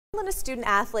Helena student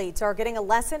athletes are getting a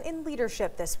lesson in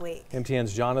leadership this week.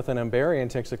 MTN's Jonathan Ambarian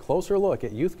takes a closer look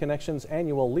at Youth Connection's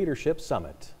annual Leadership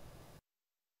Summit.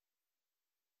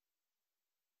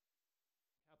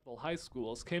 High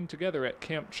schools came together at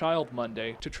Camp Child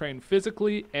Monday to train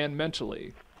physically and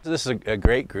mentally. This is a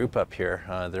great group up here.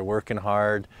 They're working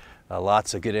hard,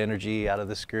 lots of good energy out of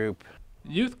this group.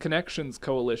 Youth Connections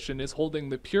Coalition is holding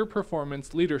the Pure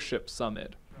Performance Leadership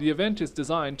Summit. The event is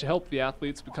designed to help the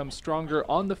athletes become stronger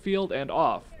on the field and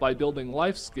off by building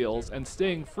life skills and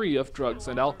staying free of drugs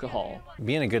and alcohol.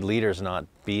 Being a good leader is not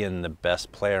being the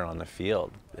best player on the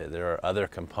field. There are other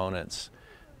components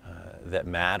that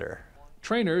matter.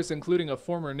 Trainers, including a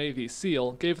former Navy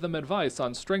SEAL, gave them advice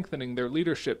on strengthening their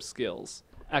leadership skills.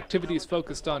 Activities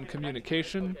focused on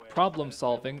communication, problem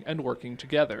solving, and working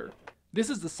together. This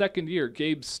is the second year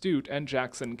Gabe Stute and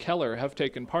Jackson Keller have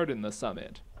taken part in the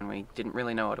summit. And we didn't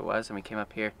really know what it was, and we came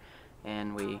up here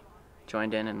and we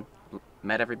joined in and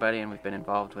met everybody, and we've been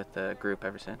involved with the group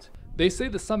ever since. They say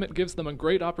the summit gives them a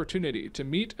great opportunity to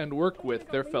meet and work with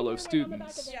their fellow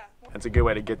students. It's a good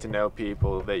way to get to know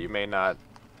people that you may not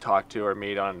talk to or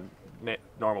meet on a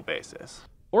normal basis.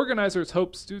 Organizers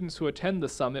hope students who attend the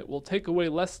summit will take away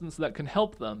lessons that can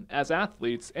help them as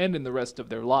athletes and in the rest of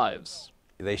their lives.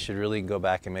 They should really go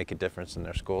back and make a difference in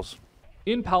their schools.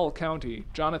 In Powell County,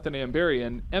 Jonathan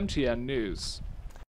Ambarian, MTN News.